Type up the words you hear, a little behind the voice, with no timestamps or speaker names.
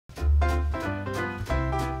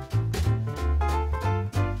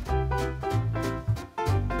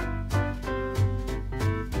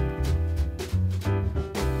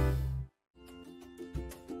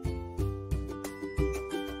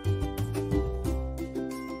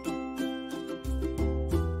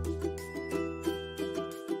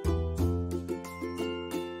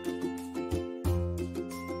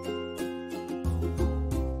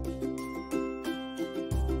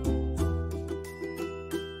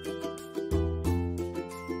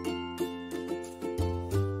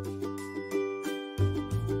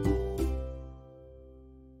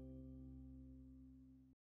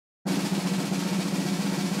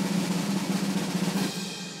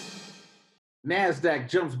NASDAQ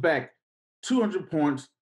jumps back 200 points,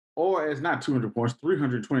 or it's not 200 points,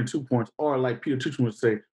 322 points, or like Peter Tuchin would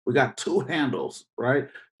say, we got two handles, right?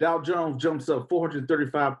 Dow Jones jumps up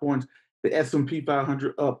 435 points, the S&P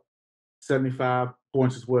 500 up 75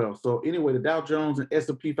 points as well. So anyway, the Dow Jones and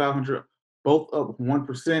S&P 500 both up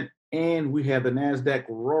 1%, and we have the NASDAQ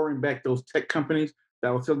roaring back those tech companies that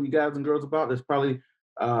I was telling you guys and girls about. That's probably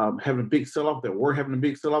having a big sell-off, that were having a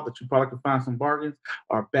big sell-off, that you probably can find some bargains,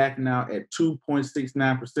 are back now at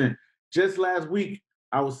 2.69%. Just last week,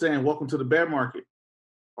 I was saying, welcome to the bear market.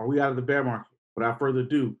 Are we out of the bear market? Without further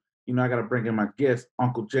ado, I got to bring in my guest,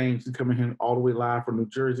 Uncle James. He's coming in all the way live from New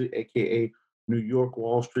Jersey, aka New York,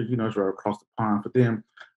 Wall Street. It's right across the pond for them.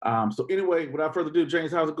 So anyway, without further ado,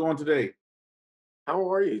 James, how's it going today? How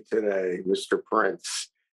are you today, Mr. Prince?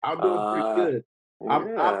 I'm doing pretty Uh, good. I'm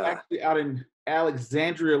yeah. actually out in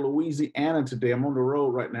Alexandria, Louisiana today. I'm on the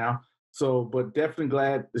road right now. So, but definitely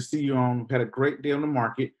glad to see you on. Had a great day on the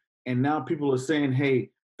market. And now people are saying,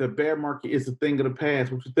 hey, the bear market is a thing of the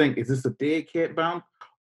past. What you think? Is this a dead cat bounce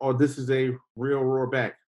or this is a real roar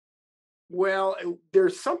back? Well,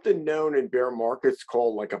 there's something known in bear markets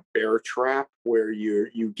called like a bear trap, where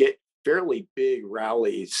you get fairly big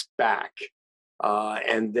rallies back,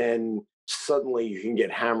 and then suddenly you can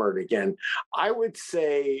get hammered again. I would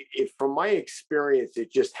say, if from my experience,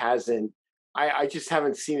 it just hasn't. I just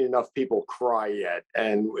haven't seen enough people cry yet,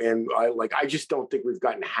 and I just don't think we've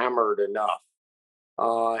gotten hammered enough.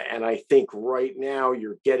 And I think right now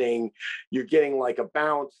you're getting like a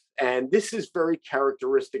bounce, and this is very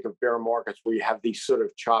characteristic of bear markets, where you have these sort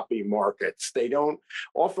of choppy markets. They don't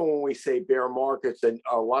often, when we say bear markets, and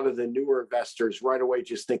a lot of the newer investors right away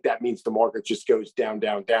just think that means the market just goes down,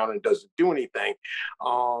 down, down, and doesn't do anything.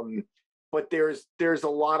 Um, but there's a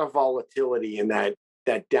lot of volatility in that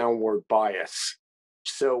downward bias.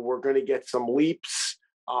 So we're going to get some leaps.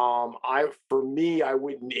 For me, I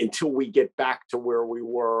wouldn't, until we get back to where we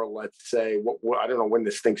were. Let's say, I don't know when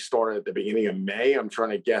this thing started, at the beginning of May. I'm trying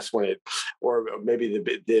to guess when it, or maybe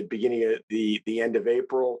the beginning of the end of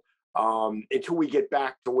April. Until we get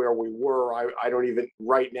back to where we were, I don't even,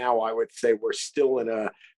 right now, I would say we're still in a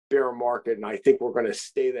bear market, and I think we're going to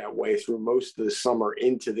stay that way through most of the summer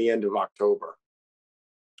into the end of October.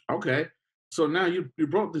 Okay. So now you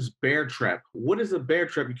brought this bear trap. What is a bear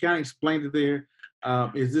trap? You kind of explained it there.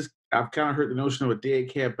 Is this? I've kind of heard the notion of a dead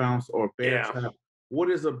cat bounce or a bear Yeah. trap.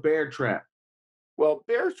 What is a bear trap? Well,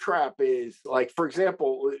 bear trap is like, for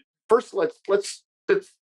example, first let's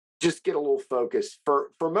just get a little focused.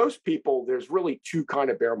 For most people, there's really two kind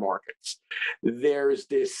of bear markets. There's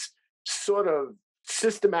this sort of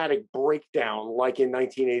systematic breakdown, like in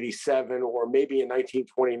 1987 or maybe in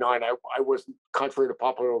 1929. I was, contrary to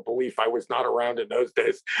popular belief, I was not around in those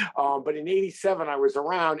days. But in 87, I was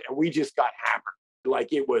around, and we just got hammered.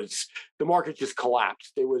 Like, it was, the market just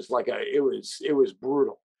collapsed. It was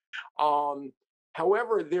brutal. Um,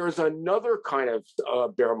 However, there's another kind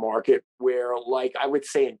of bear market where, like, I would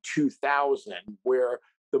say in 2000, where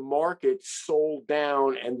the market sold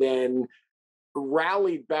down and then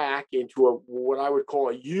rallied back into what I would call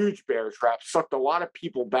a huge bear trap, sucked a lot of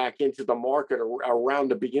people back into the market around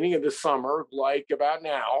the beginning of the summer, like about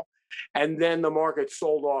now. And then the market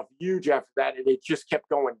sold off huge after that, and it just kept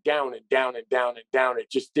going down and down and down and down.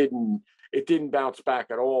 It didn't bounce back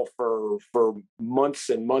at all for months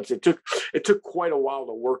and months. It took quite a while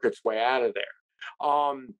to work its way out of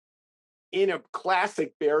there. In a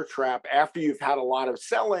classic bear trap, after you've had a lot of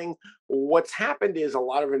selling, what's happened is a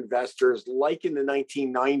lot of investors, like in the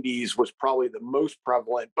 1990s was probably the most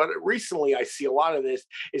prevalent, but recently I see a lot of this,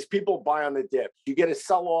 is people buy on the dips. You get a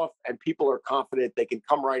sell off and people are confident they can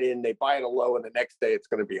come right in, they buy at a low, and the next day it's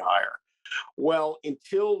going to be higher. Well,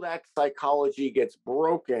 until that psychology gets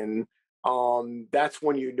broken, that's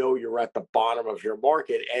when you know you're at the bottom of your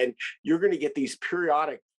market, and you're going to get these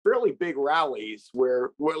periodic, fairly big rallies where,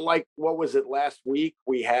 like, what was it last week?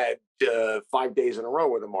 We had 5 days in a row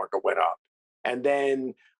where the market went up, and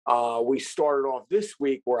then we started off this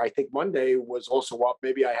week where I think Monday was also up.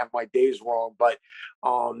 Maybe I have my days wrong, but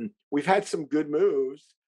we've had some good moves.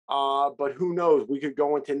 But who knows? We could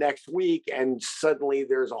go into next week and suddenly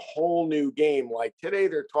there's a whole new game. Like today,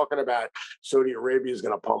 they're talking about Saudi Arabia is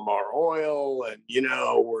going to pump more oil, and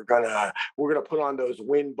we're gonna put on those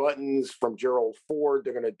win buttons from Gerald Ford.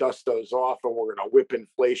 They're going to dust those off, and we're going to whip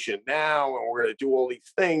inflation now, and we're going to do all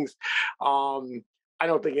these things. I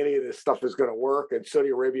don't think any of this stuff is going to work, and Saudi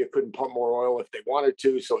Arabia couldn't pump more oil if they wanted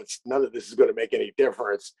to, so it's none of this is going to make any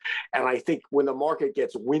difference. And I think when the market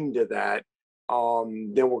gets wind of that,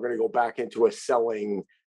 then we're going to go back into a selling.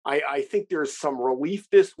 I think there's some relief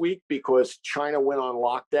this week because China went on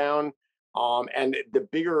lockdown. And the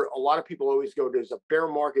bigger, a lot of people always go, does a bear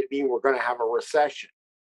market mean we're going to have a recession?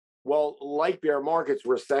 Well, like bear markets,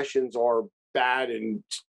 recessions are bad and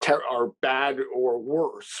are bad or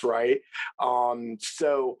worse, right?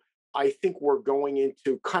 So I think we're going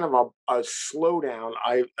into kind of a slowdown,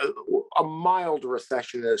 a mild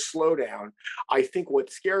recession, a slowdown. I think what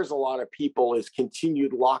scares a lot of people is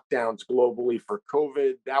continued lockdowns globally for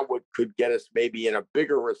COVID. That would could get us maybe in a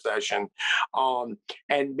bigger recession,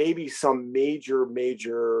 and maybe some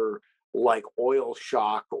major like oil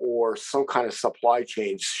shock or some kind of supply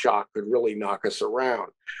chain shock could really knock us around.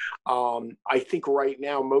 I think right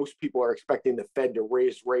now most people are expecting the Fed to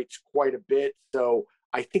raise rates quite a bit. So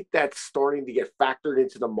I think that's starting to get factored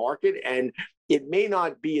into the market. And it may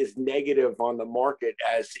not be as negative on the market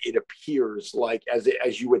as it appears, like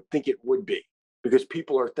as you would think it would be. Because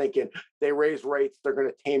people are thinking they raise rates, they're going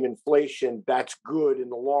to tame inflation. That's good in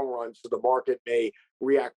the long run. So the market may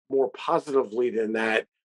react more positively than that,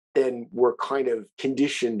 than we're kind of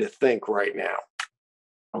conditioned to think right now.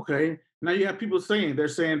 Okay. Now you have people saying they're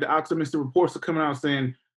saying the optimistic reports are coming out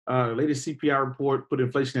saying latest CPI report put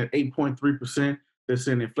inflation at 8.3%. They're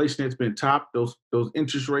saying inflation has been topped. Those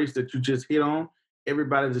interest rates that you just hit on,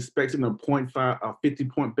 everybody's expecting a point 0.5, a 50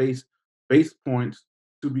 point base points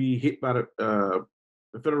to be hit by the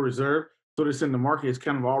Federal Reserve. So they're saying the market has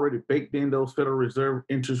kind of already baked in those Federal Reserve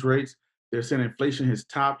interest rates. They're saying inflation has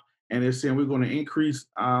topped, and they're saying we're going to increase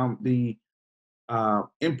the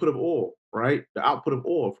input of oil, right? The output of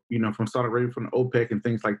oil, from Saudi Arabia, from the OPEC, and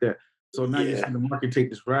things like that. So now you're Yeah. seeing the market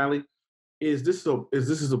take this rally. Is this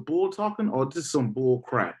a bull talking or is this some bull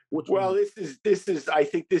crap? Which one Well, is this is I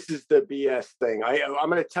think this is the BS thing. I'm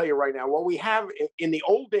going to tell you right now. What we have in the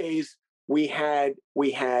old days, we had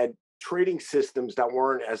trading systems that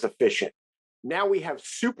weren't as efficient. Now we have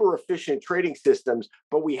super efficient trading systems,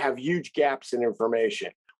 but we have huge gaps in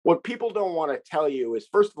information. What people don't want to tell you is,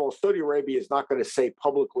 first of all, Saudi Arabia is not going to say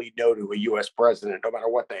publicly no to a US president, no matter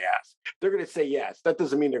what they ask. They're going to say yes. That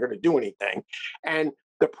doesn't mean they're going to do anything. And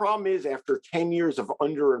the problem is, after 10 years of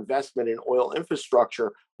underinvestment in oil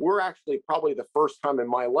infrastructure, we're actually probably the first time in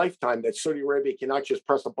my lifetime that Saudi Arabia cannot just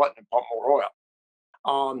press a button and pump more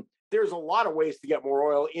oil. There's a lot of ways to get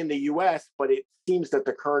more oil in the US, but it seems that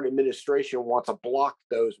the current administration wants to block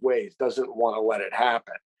those ways, doesn't want to let it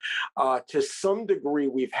happen. To some degree,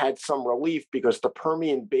 we've had some relief because the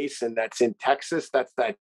Permian Basin that's in Texas, that's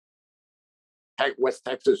that West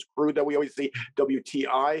Texas crude that we always see,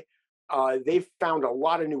 WTI, they've found a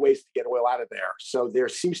lot of new ways to get oil out of there. So there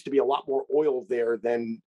seems to be a lot more oil there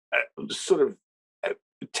than sort of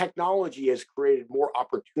technology has created more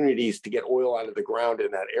opportunities to get oil out of the ground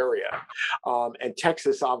in that area. And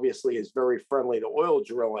Texas obviously is very friendly to oil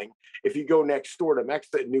drilling. If you go next door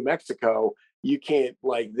to New Mexico, you can't,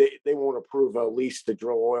 like, they won't approve a lease to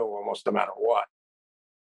drill oil almost no matter what.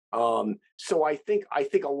 So I think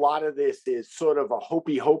a lot of this is sort of a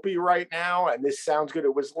hopey right now, and this sounds good.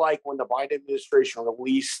 It was like when the Biden administration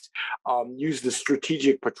used the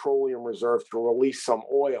Strategic Petroleum Reserve to release some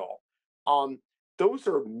oil. Um, those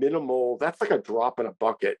are minimal. That's like a drop in a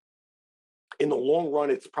bucket. In the long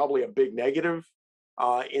run, it's probably a big negative.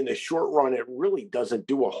 In the short run, it really doesn't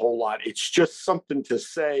do a whole lot. It's just something to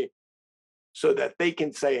say so that they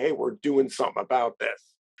can say, "Hey, we're doing something about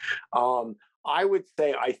this." Um, I would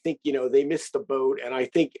say I think they missed the boat, and I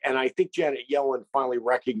think Janet Yellen finally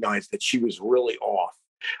recognized that she was really off.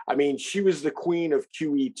 I mean, she was the queen of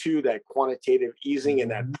QE2, that quantitative easing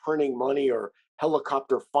and that Mhm. printing money, or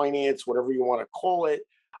helicopter finance, whatever you want to call it.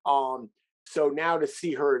 Um, so now to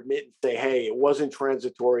see her admit and say, "Hey, it wasn't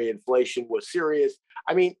transitory, inflation was serious."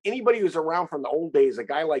 I mean, anybody who's around from the old days, a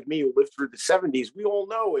guy like me who lived through the 70s, we all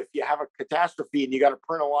know if you have a catastrophe and you got to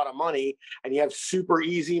print a lot of money and you have super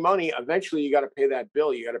easy money, eventually you got to pay that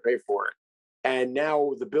bill. You got to pay for it. And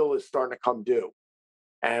now the bill is starting to come due.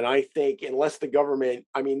 And I think unless the government,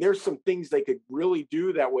 I mean, there's some things they could really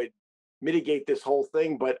do that would mitigate this whole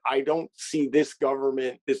thing, but I don't see this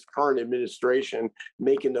government, this current administration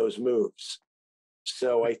making those moves.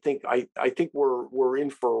 So I think we're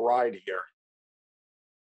in for a ride here.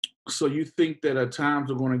 So you think that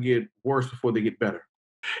times are going to get worse before they get better?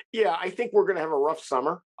 Yeah, I think we're going to have a rough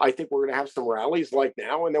summer. I think we're going to have some rallies like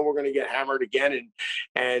now, and then we're going to get hammered again.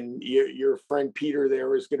 And your friend Peter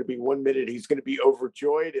there is going to be, one minute he's going to be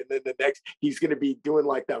overjoyed, and then the next he's going to be doing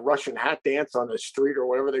like that Russian hat dance on the street or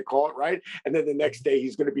whatever they call it, right? And then the next day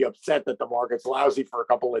he's going to be upset that the market's lousy for a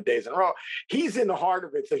couple of days in a row. He's in the heart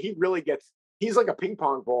of it, so he really gets. He's like a ping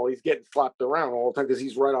pong ball. He's getting slapped around all the time because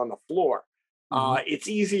he's right on the floor. Mhm. It's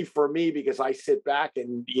easy for me because I sit back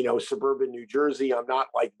in, suburban New Jersey. I'm not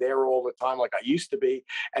like there all the time like I used to be,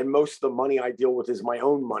 and most of the money I deal with is my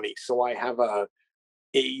own money. So I have a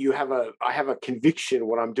conviction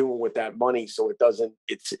what I'm doing with that money, so it doesn't.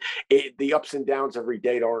 The ups and downs every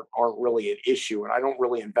day aren't really an issue, and I don't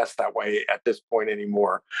really invest that way at this point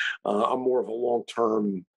anymore. I'm more of a long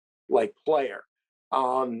term like player.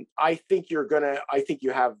 I think you're gonna. I think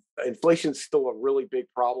you have inflation's still a really big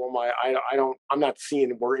problem. I don't. I'm not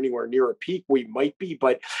seeing we're anywhere near a peak. We might be,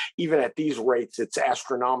 but even at these rates, it's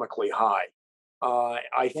astronomically high. I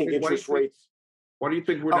Why think do, why do you interest think rates. why do you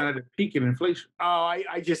think we're Oh, not at a peak in inflation?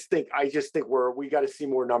 I just think we got to see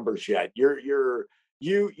more numbers yet.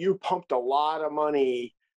 You pumped a lot of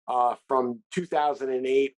money from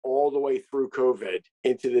 2008 all the way through COVID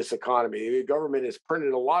into this economy. The government has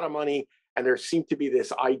printed a lot of money, and there seemed to be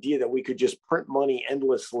this idea that we could just print money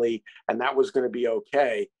endlessly and that was going to be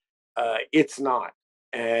okay. It's not.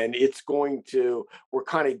 And it's going to, we're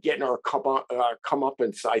kind of getting our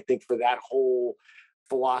comeuppance, I think, for that whole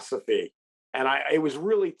philosophy. And it was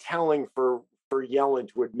really telling for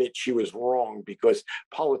Yellen to admit she was wrong because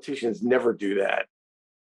politicians never do that.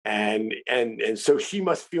 And so she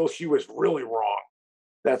must feel she was really wrong.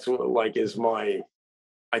 That's what like is my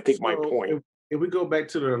I think my So point. if we go back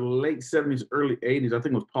to the late 70s, early 80s, I think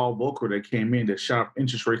it was Paul Volcker that came in that shot up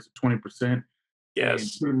interest rates to 20% and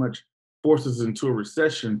Yes. pretty much forces us into a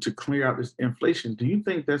recession to clear out this inflation. Do you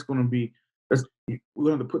think that's going to be that's we're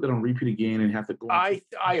going to put that on repeat again and have to go into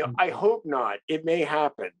I hope not. It may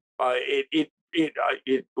happen. It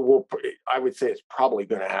will. I would say it's probably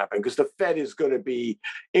going to happen because the Fed is going to be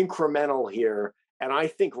incremental here, and I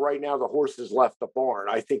think right now the horse has left the barn.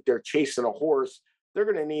 I think they're chasing a horse. They're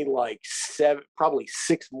going to need like seven, probably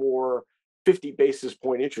six more 50 basis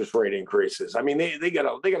point interest rate increases. I mean, they got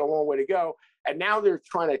a long way to go, and now they're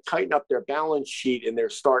trying to tighten up their balance sheet, and they're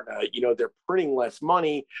starting to they're printing less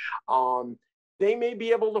money. They may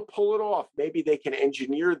be able to pull it off. Maybe they can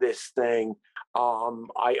engineer this thing.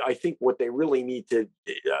 I think what they really need to.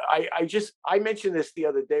 I mentioned this the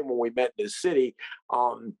other day when we met in the city.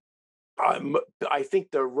 Um, um, I think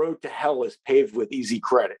the road to hell is paved with easy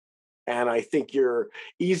credit. And I think your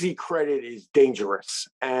easy credit is dangerous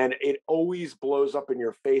and it always blows up in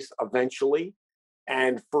your face eventually.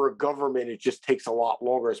 And for a government, it just takes a lot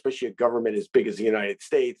longer, especially a government as big as the United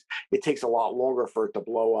States. It takes a lot longer for it to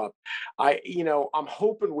blow up. I'm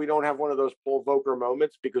hoping we don't have one of those Paul Volcker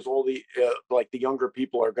moments because all the like the younger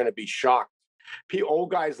people are going to be shocked.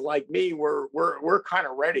 Old guys like me, we're kind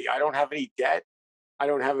of ready. I don't have any debt. I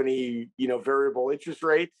don't have any, variable interest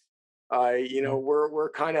rates. We're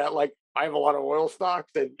kind of like I have a lot of oil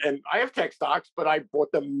stocks and I have tech stocks, but I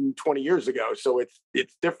bought them 20 years ago, so it's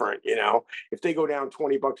different. If they go down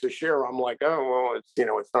 $20 a share, I'm like, oh well,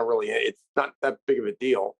 it's not that big of a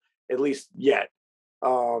deal, at least yet.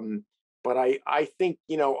 Um, but I think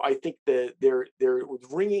that they're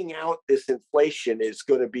wringing out this inflation is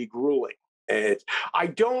going to be grueling. And I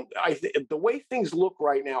don't. The way things look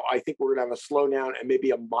right now, I think we're going to have a slowdown and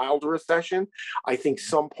maybe a mild recession. I think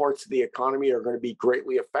some parts of the economy are going to be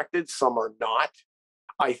greatly affected. Some are not.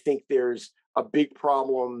 I think there's a big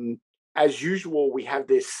problem. As usual, we have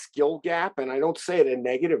this skill gap, and I don't say it in a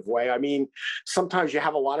negative way. I mean, sometimes you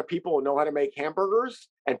have a lot of people who know how to make hamburgers,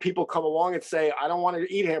 and people come along and say, "I don't want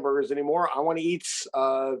to eat hamburgers anymore. I want to eat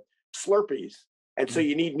Slurpees." And so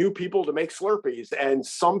you need new people to make Slurpees. And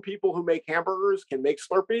some people who make hamburgers can make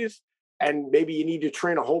Slurpees, and maybe you need to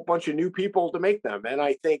train a whole bunch of new people to make them. And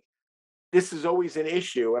I think this is always an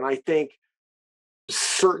issue. And I think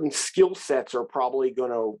certain skill sets are probably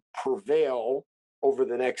going to prevail over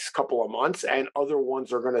the next couple of months, and other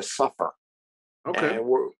ones are going to suffer. Okay. And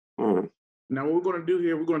we're mm, Now, what we're going to do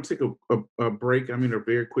here, we're going to take a break. I mean, a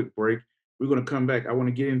very quick break. We're going to come back. I want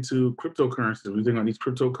to get into cryptocurrencies. We're thinking on these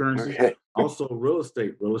cryptocurrencies. okay. Also, real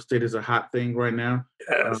estate. Real estate is a hot thing right now.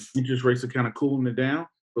 Yes. Interest rates are kind of cooling it down.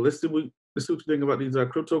 But let's see what you think about these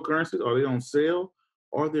cryptocurrencies. Are they on sale?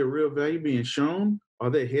 Are there real value being shown? Are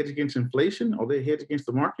they a hedge against inflation? Are they a hedge against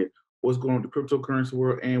the market? What's going on with the cryptocurrency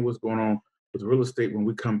world and what's going on with real estate when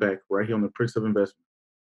we come back right here on the Prince of Investment?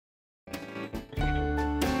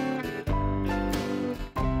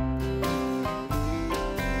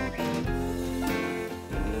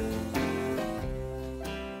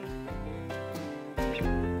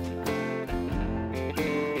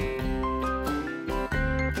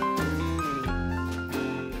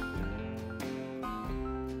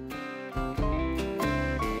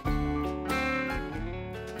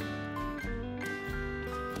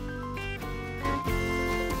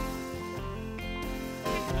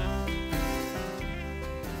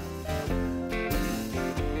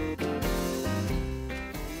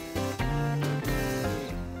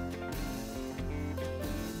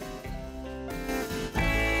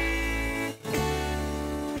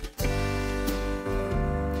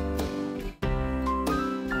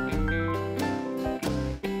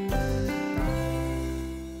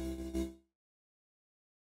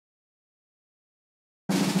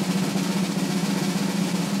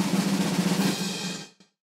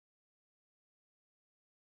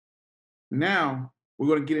 Now we're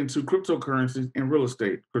going to get into cryptocurrencies and real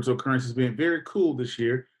estate. Cryptocurrencies been very cool this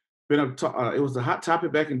year. It was a hot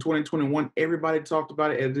topic back in 2021. Everybody talked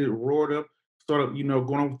about it as it roared up. Started, going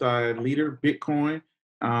on with our leader, Bitcoin,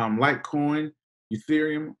 Litecoin,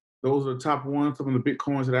 Ethereum. Those are the top ones. Some of the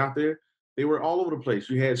Bitcoins that are out there. They were all over the place.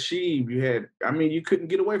 You had Sheeb. I mean, you couldn't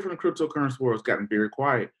get away from the cryptocurrency world. It's gotten very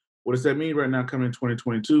quiet. What does that mean right now coming in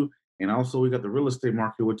 2022? And also, we got the real estate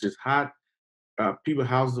market, which is hot. People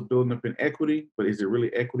houses are building up in equity, but is it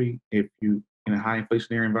really equity if you in a high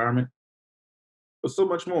inflationary environment? But so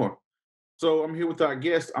much more. So I'm here with our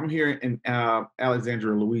guest. I'm here in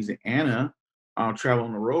Alexandria, Louisiana. I'm traveling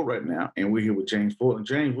on the road right now, and we're here with James Foytlin.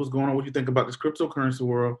 James, what's going on? What do you think about this cryptocurrency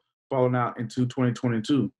world falling out into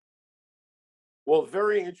 2022? Well,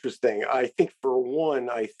 very interesting. I think for one,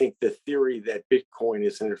 I think the theory that Bitcoin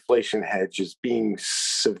is an inflation hedge is being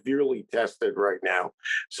severely tested right now.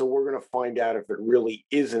 So we're going to find out if it really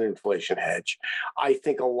is an inflation hedge. I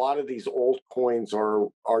think a lot of these altcoins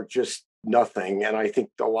are just nothing, and I think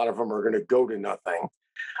a lot of them are going to go to nothing.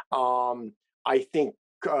 I think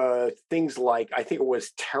things like I think it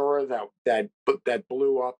was Terra that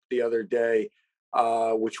blew up the other day,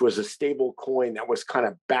 which was a stable coin that was kind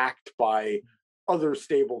of backed by other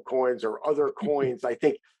stable coins or other coins. I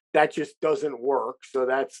think that just doesn't work. So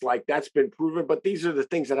that's been proven. But these are the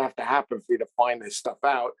things that have to happen for you to find this stuff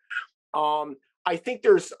out. I think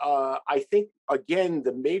I think again,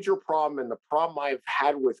 the major problem and the problem I've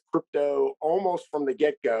had with crypto almost from the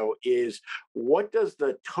get go is what does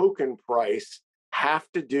the token price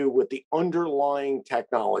have to do with the underlying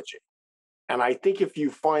technology? And I think if you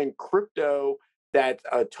find crypto that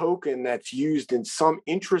a token that's used in some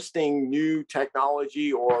interesting new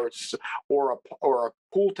technology or a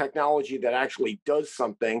cool technology that actually does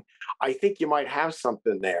something, I think you might have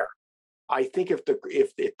something there. I think if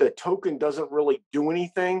the token doesn't really do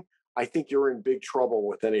anything, I think you're in big trouble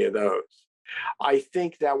with any of those. I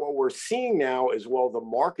think that what we're seeing now is well, the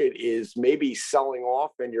market is maybe selling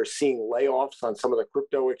off, and you're seeing layoffs on some of the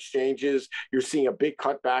crypto exchanges. You're seeing a big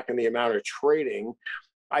cutback in the amount of trading.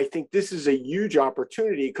 I think this is a huge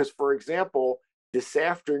opportunity because, for example, this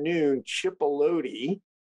afternoon, Chipolody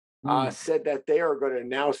Mm. said that they are going to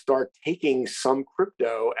now start taking some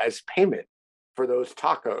crypto as payment for those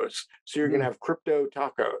tacos. So you're going to Mm. have crypto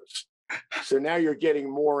tacos. So now you're getting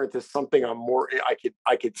more into something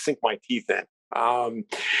I could sink my teeth in. Um,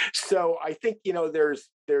 so I think there's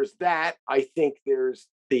that. I think there's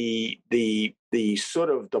the sort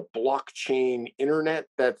of the blockchain internet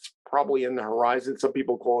that's probably in the horizon. Some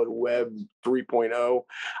people call it Web 3.0.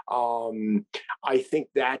 I think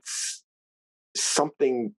that's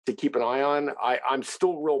something to keep an eye on. I'm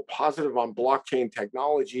still real positive on blockchain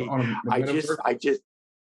technology. On the I just metaverse? I just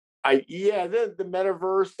yeah, the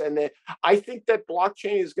metaverse I think that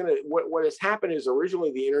blockchain is gonna what has happened is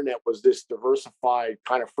originally the internet was this diversified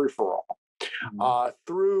kind of free for all. Mhm.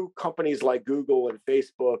 Through companies like Google and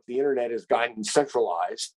Facebook, the internet has gotten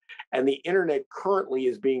centralized, and the internet currently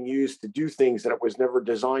is being used to do things that it was never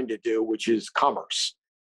designed to do, which is commerce.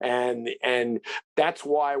 And that's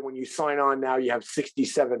why when you sign on now, you have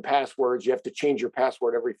 67 passwords. You have to change your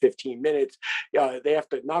password every 15 minutes. They have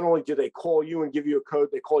to not only do they call you and give you a code,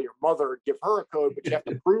 they call your mother and give her a code, but you have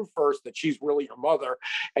to prove first that she's really your mother,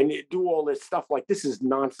 and you do all this stuff. Like this is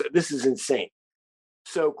nonsense. This is insane.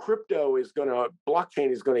 So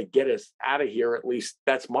blockchain is going to get us out of here. At least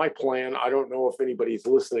that's my plan. I don't know if anybody's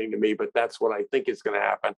listening to me, but that's what I think is going to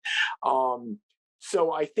happen. Um,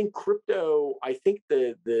 so I think I think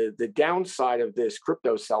the downside of this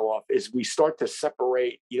crypto sell off is we start to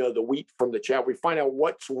separate, the wheat from the chaff. We find out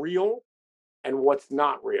what's real and what's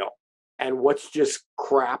not real, and what's just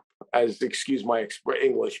crap, as excuse my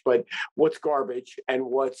English, but what's garbage and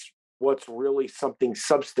what's really something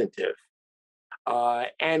substantive.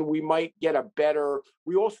 And we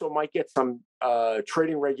also might get some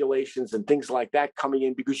trading regulations and things like that coming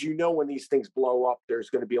in because when these things blow up, there's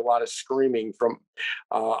going to be a lot of screaming from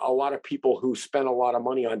a lot of people who spent a lot of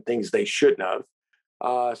money on things they shouldn't have.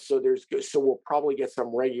 So we'll probably get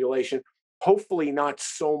some regulation. Hopefully, not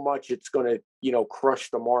so much it's going to crush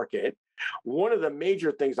the market. One of the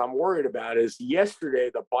major things I'm worried about is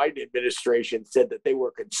yesterday the Biden administration said that they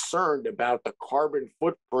were concerned about the carbon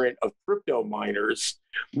footprint of crypto miners.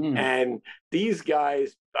 Mm. And these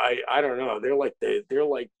guys, I don't know, they're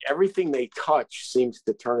like everything they touch seems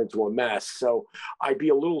to turn into a mess. So I'd be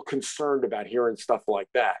a little concerned about hearing stuff like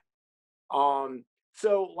that.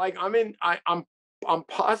 So like I'm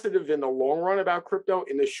positive in the long run about crypto.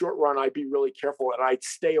 In the short run, I'd be really careful and I'd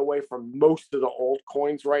stay away from most of the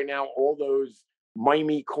altcoins right now. All those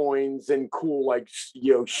mimey coins and cool like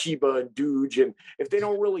Shiba and Doge, and if they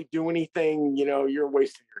don't really do anything, you're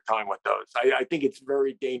wasting your time with those. I think it's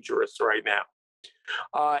very dangerous right now.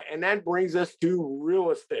 And that brings us to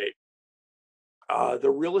real estate.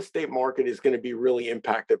 The real estate market is going to be really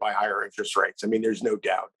impacted by higher interest rates. I mean, there's no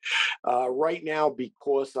doubt. Right now,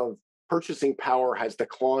 because of purchasing power has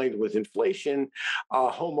declined with inflation,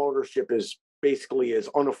 home ownership is basically as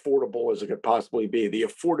unaffordable as it could possibly be. The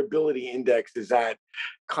affordability index is at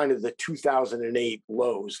kind of the 2008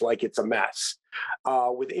 lows, like it's a mess.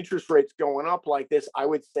 With interest rates going up like this, I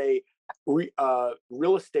would say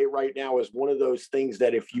real estate right now is one of those things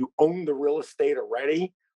that if you own the real estate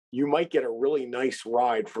already, you might get a really nice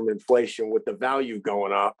ride from inflation with the value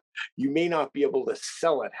going up. You may not be able to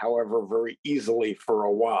sell it, however, very easily for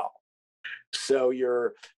a while. So I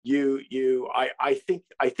think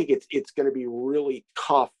it's going to be really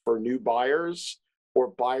tough for new buyers or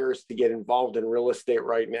buyers to get involved in real estate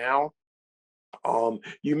right now.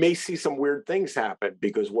 You may see some weird things happen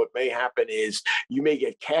because what may happen is you may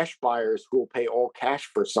get cash buyers who will pay all cash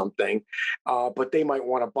for something, but they might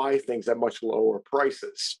want to buy things at much lower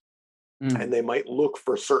prices. And Mm. they might look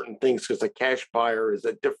for certain things because a cash buyer is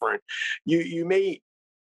a different. You may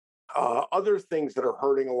other things that are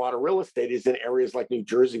hurting a lot of real estate is in areas like New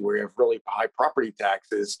Jersey where you have really high property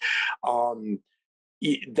taxes. Um,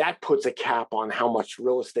 that puts a cap on how much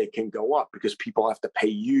real estate can go up because people have to pay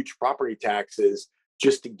huge property taxes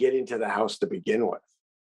just to get into the house to begin with.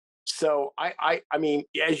 So I mean,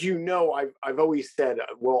 as you know, I've always said,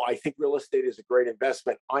 well, I think real estate is a great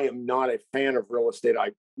investment. I am not a fan of real estate.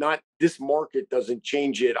 I not this market doesn't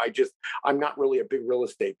change it. I'm not really a big real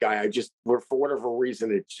estate guy. For whatever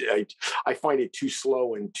reason, I find it too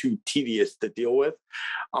slow and too tedious to deal with.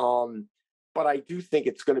 Um, but I do think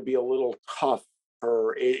it's going to be a little tough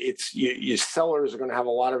for it's you sellers are going to have a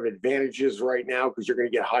lot of advantages right now because you're going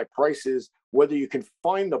to get high prices. Whether you can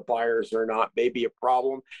find the buyers or not may be a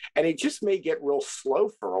problem, and it just may get real slow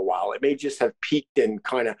for a while. It may just have peaked and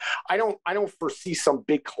kind of. I don't foresee some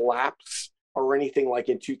big collapse or anything like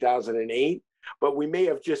in 2008, but we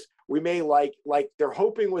may like they're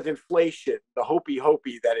hoping with inflation, the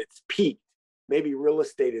hopey that it's peaked. Maybe real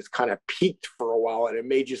estate is kind of peaked for a while, and it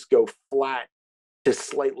may just go flat to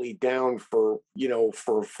slightly down for 4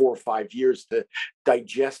 or 5 years to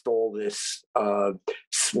digest all this kind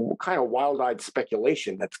of wild-eyed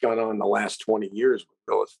speculation that's gone on the last 20 years with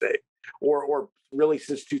real estate, or really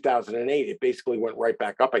since 2008, it basically went right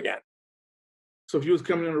back up again. So if you was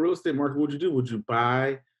coming in the real estate market, what would you do? Would you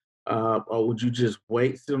buy, or would you just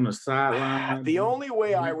wait, sit on the The sideline, only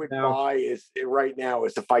way I rent would it out? buy is right now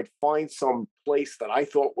is if I'd find some place that I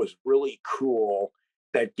thought was really cool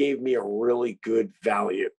that gave me a really good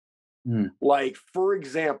value. Mm. Like, for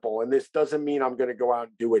example, and this doesn't mean I'm going to go out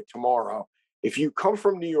and do it tomorrow. If you come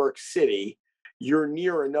from New York City, you're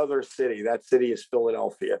near another city. That city is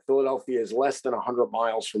Philadelphia. Philadelphia is less than 100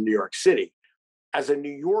 miles from New York City. As a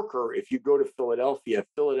New Yorker, if you go to Philadelphia,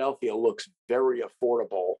 Philadelphia looks very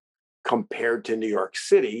affordable compared to New York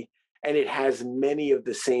City. And it has many of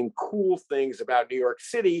the same cool things about New York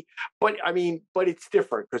City, but it's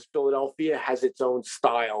different because Philadelphia has its own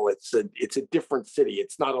style. It's a different city.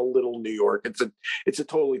 It's not a little New York. It's a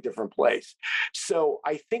totally different place. So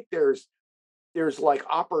I think there's like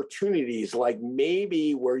opportunities, like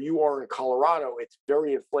maybe where you are in Colorado, it's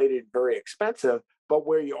very inflated, very expensive. But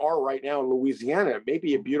where you are right now in Louisiana, it may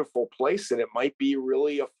be a beautiful place and it might be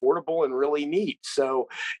really affordable and really neat. So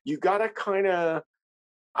you got to kind of,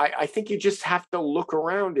 I think you just have to look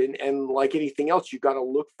around and like anything else, you got to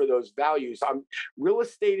look for those values. Real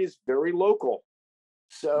estate is very local.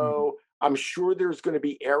 Mm. So I'm sure there's going to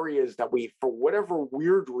be areas that for whatever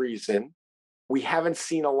weird reason, we haven't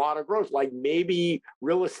seen a lot of growth. Like maybe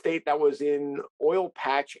real estate that was in oil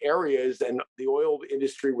patch areas and the oil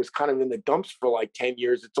industry was kind of in the dumps for like 10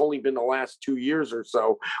 years. It's only been the last 2 years or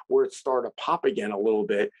so where it started to pop again a little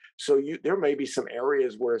bit. So there may be some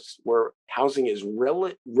areas where housing is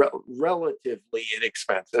relatively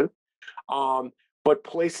inexpensive. Um, but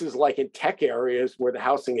places like in tech areas where the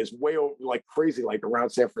housing is way over, like crazy, like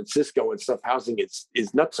around San Francisco and stuff, housing is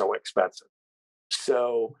not so expensive.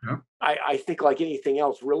 So Yeah. I think like anything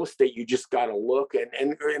else, real estate, you just got to look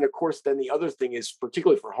and of course, then the other thing is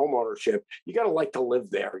particularly for home ownership, you got to like to live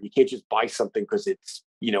there. You can't just buy something because it's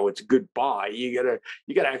a good buy. You gotta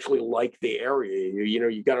actually like the area.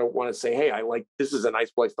 You gotta want to say, hey, I like this is a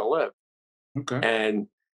nice place to live. Okay. And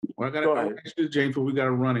Well, go I want ahead. to ask you, James, but we got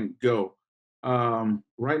to run and go.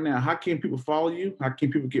 Right now, how can people follow you? How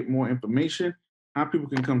can people get more information? How people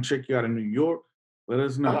can come check you out in New York? Let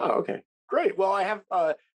us know. Oh, okay. Great. Well, I have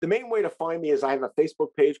the main way to find me is I have a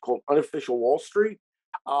Facebook page called Unofficial Wall Street.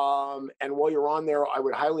 And while you're on there, I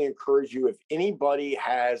would highly encourage you, if anybody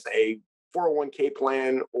has a 401k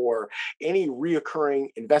plan or any reoccurring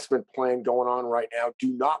investment plan going on right now,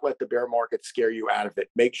 do not let the bear market scare you out of it.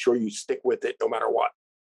 Make sure you stick with it no matter what.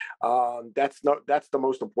 That's the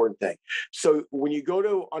most important thing. So when you go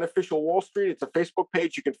to Unofficial Wall Street, it's a Facebook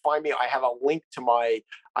page. You can find me. I have a link to I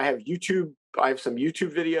have YouTube. I have some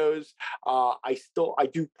YouTube videos. I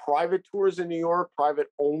do private tours in New York, private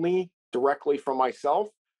only, directly from myself.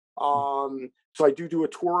 So I do a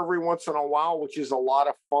tour every once in a while, which is a lot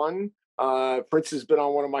of fun. Prince has been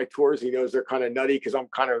on one of my tours. He knows they're kind of nutty because I'm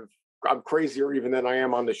crazier even than I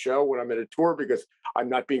am on the show when I'm at a tour, because I'm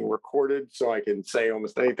not being recorded, so I can say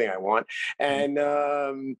almost anything I want. And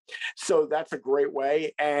so that's a great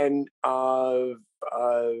way. And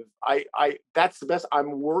that's the best.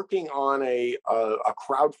 I'm working on a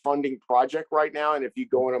crowdfunding project right now, and if you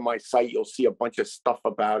go onto my site, you'll see a bunch of stuff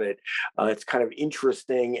about it. It's kind of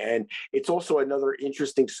interesting, and it's also another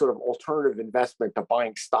interesting sort of alternative investment to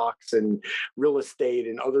buying stocks and real estate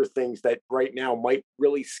and other things that right now might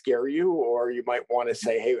really scare you, or you might want to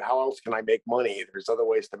say, hey, how else can I make money? There's other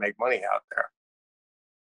ways to make money out there.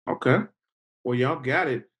 Okay. Well, y'all got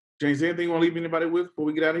it. James, anything you want to leave anybody with before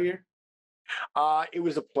we get out of here? It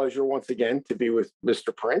was a pleasure once again to be with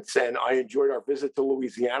Mr. Prince, and I enjoyed our visit to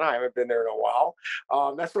Louisiana. I haven't been there in a while.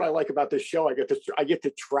 That's what I like about this show. I get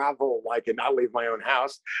to travel, like, and not leave my own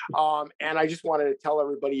house. And I just wanted to tell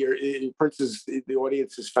everybody, the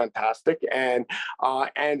audience is fantastic, and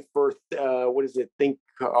for what is it? Think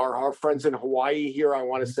our friends in Hawaii here. I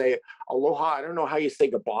want to say aloha. I don't know how you say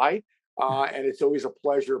goodbye. And it's always a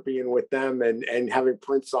pleasure being with them and having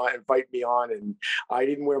Prince invite me on. And I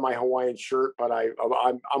didn't wear my Hawaiian shirt, but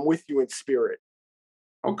I'm with you in spirit.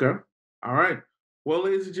 Okay. All right. Well,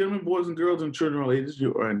 ladies and gentlemen, boys and girls, and children of all ages,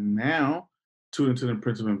 you are now tuned into the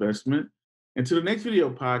Prince of Investment. And to the next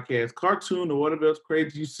video podcast, cartoon, or whatever else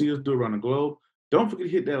crazy you see us do around the globe. Don't forget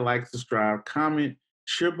to hit that like, subscribe, comment,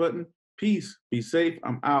 share button. Peace. Be safe.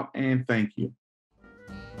 I'm out, and thank you.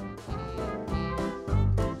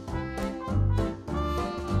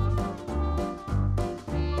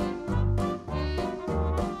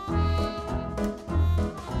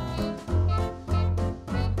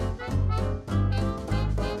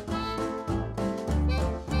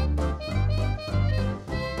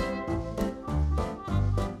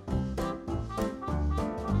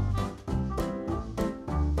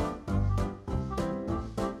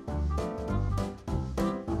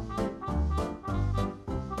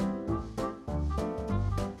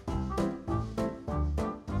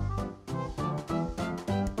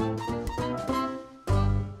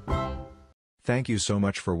 Thank you so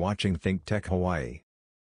much for watching ThinkTech Hawaii.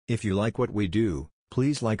 If you like what we do,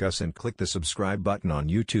 please like us and click the subscribe button on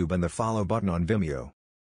YouTube and the follow button on Vimeo.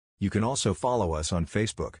 You can also follow us on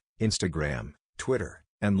Facebook, Instagram, Twitter,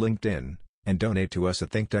 and LinkedIn, and donate to us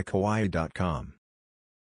at thinktechhawaii.com.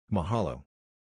 Mahalo.